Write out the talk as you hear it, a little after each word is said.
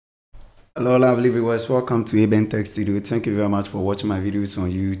Hello lovely viewers, welcome to Tech Studio. Thank you very much for watching my videos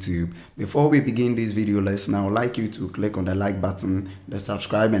on YouTube. Before we begin this video lesson, I would like you to click on the like button, the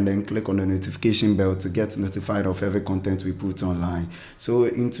subscribe, and then click on the notification bell to get notified of every content we put online. So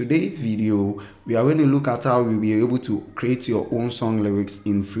in today's video, we are going to look at how you'll be able to create your own song lyrics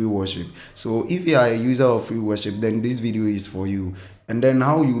in Freeworship. So if you are a user of Freeworship, then this video is for you. And then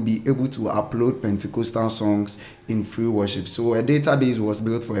how you'll be able to upload Pentecostal songs in Freeworship. So a database was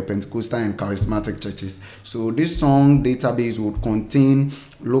built for a Pentecostal and charismatic churches. So this song database would contain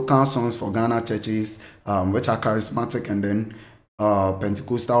local songs for Ghana churches, which are charismatic, and then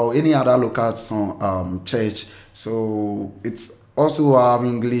Pentecostal or any other local song church. So it's also have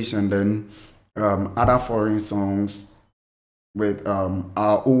English and then other foreign songs with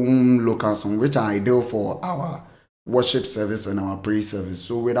our own local song, which are ideal for our worship service and our praise service.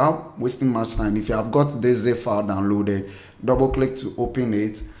 So without wasting much time, if you have got this zip file downloaded, double click to open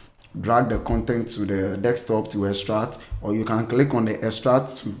it, drag the content to the desktop to extract, or you can click on the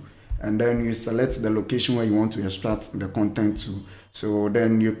extract to, and then you select the location where you want to extract the content to. So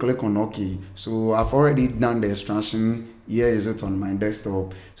then you click on OK. So I've already done the extraction. Here is it on my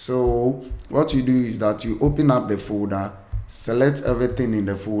desktop. So what you do is that you open up the folder, select everything in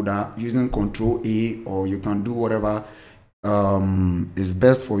the folder using Control A, or you can do whatever is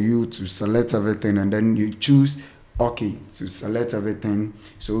best for you to select everything, and then you choose OK to select everything.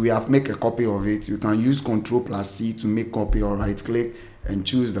 So we have make a copy of it. You can use Control+C to make copy, or right click and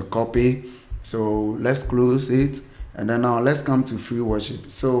choose the copy. So let's close it, and then now let's come to Freeworship.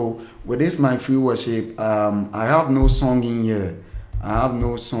 So with this my Freeworship, I have no song in here. I have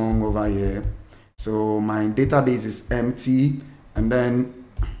no song over here. So my database is empty, and then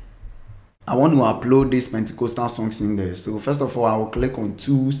I want to upload these Pentecostal songs in there. So first of all, I will click on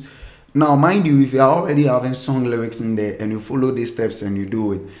Tools. Now, mind you, if you are already having song lyrics in there and you follow these steps and you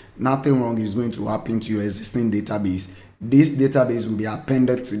do it, nothing wrong is going to happen to your existing database. This database will be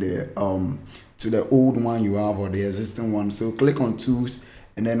appended to the old one you have or the existing one. So click on Tools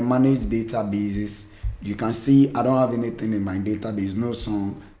and then Manage Databases. You can see I don't have anything in my database, no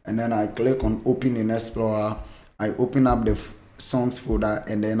song. And then I click on Open in Explorer. I open up the songs folder,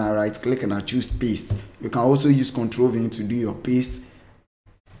 and then I right click and I choose Paste. You can also use Control V to do your paste.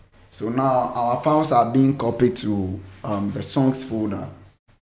 So now our files are being copied to the songs folder.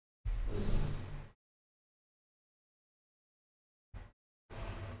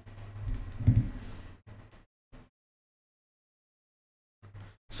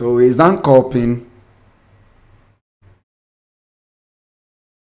 So it's done copying.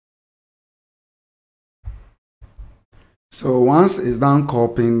 So once it's done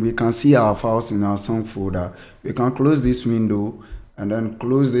copying, we can see our files in our song folder. We can close this window and then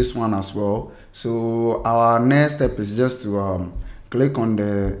close this one as well. So our next step is just to click on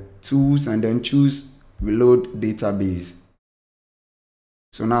the tools and then choose reload database.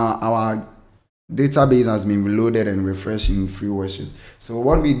 So now our database has been reloaded and refreshed in Freeworship. So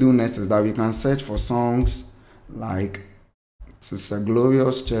what we do next is that we can search for songs like "It's a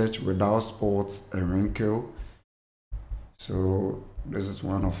Glorious Church Without Spots and Wrinkle." So this is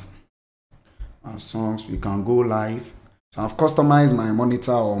one of our songs. We can go live. So I've customized my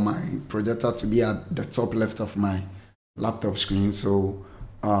monitor or my projector to be at the top left of my laptop screen, so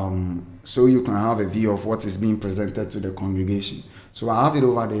you can have a view of what is being presented to the congregation. So I have it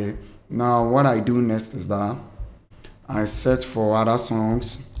over there. Now what I do next is that I search for other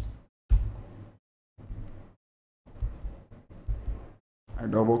songs. I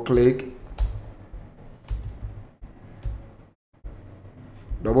double click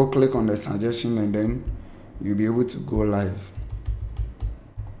on the suggestion, and then you'll be able to go live.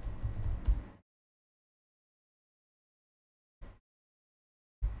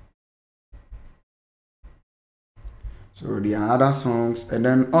 So there are other songs, and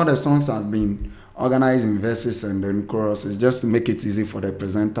then all the songs have been organized in verses and then choruses, just to make it easy for the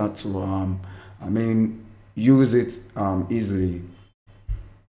presenter to use it easily.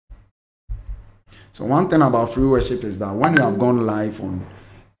 So one thing about Freeworship is that when you have gone live on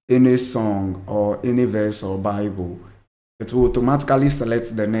any song or any verse or Bible, it will automatically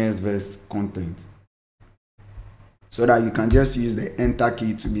select the next verse content, so that you can just use the enter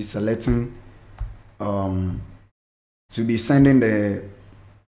key to be selecting to be sending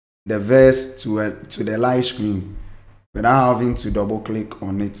the verse to the live screen without having to double click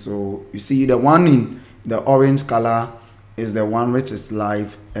on it. So you see the one in the orange color is the one which is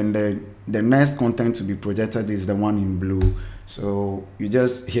live, and the next content to be projected is the one in blue. So you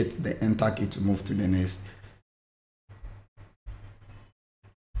just hit the enter key to move to the next.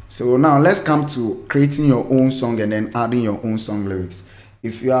 So now let's come to creating your own song and then adding your own song lyrics.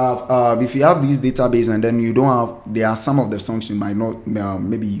 if you have this database and then you don't have, there are some of the songs you might not,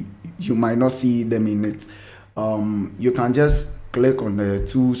 maybe you might not see them in it. You can just click on the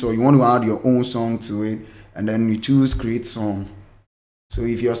tools, or you want to add your own song to it, and then you choose create song. So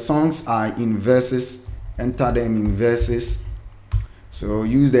if your songs are in verses, enter them in verses. So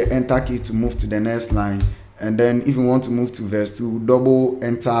use the enter key to move to the next line, and then if you want to move to verse 2, double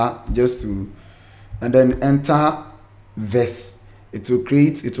enter just to, and then enter verse. It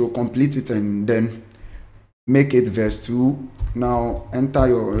will complete it and then make it verse 2. Now enter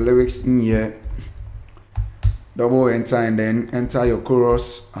your lyrics in here, double enter, and then enter your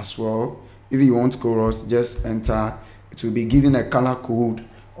chorus as well. If you want chorus, just enter. It will be given a color code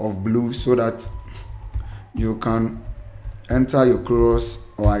of blue so that you can enter your chorus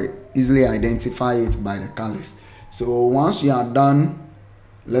or easily identify it by the colors. So once you are done,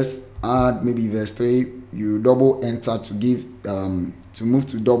 let's add maybe verse 3. You double enter to give to move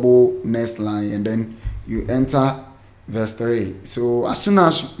to double next line, and then you enter verse 3. So as soon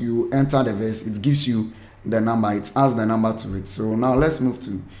as you enter the verse, it gives you the number, it adds the number to it. So now let's move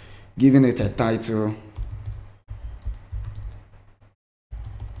to giving it a title.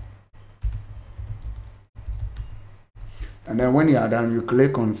 And then when you are done, you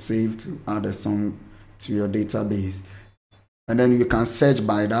click on save to add a song to your database, and then you can search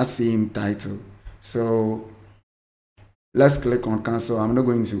by that same title. So let's click on cancel. I'm not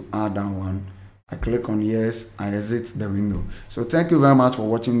going to add that one. I click on yes, I exit the window. So thank you very much for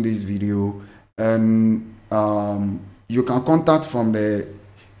watching this video, and you can contact from the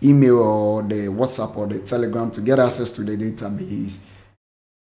email or the WhatsApp or the Telegram to get access to the database.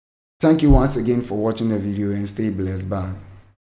 Thank you once again for watching the video, and stay blessed. Bye.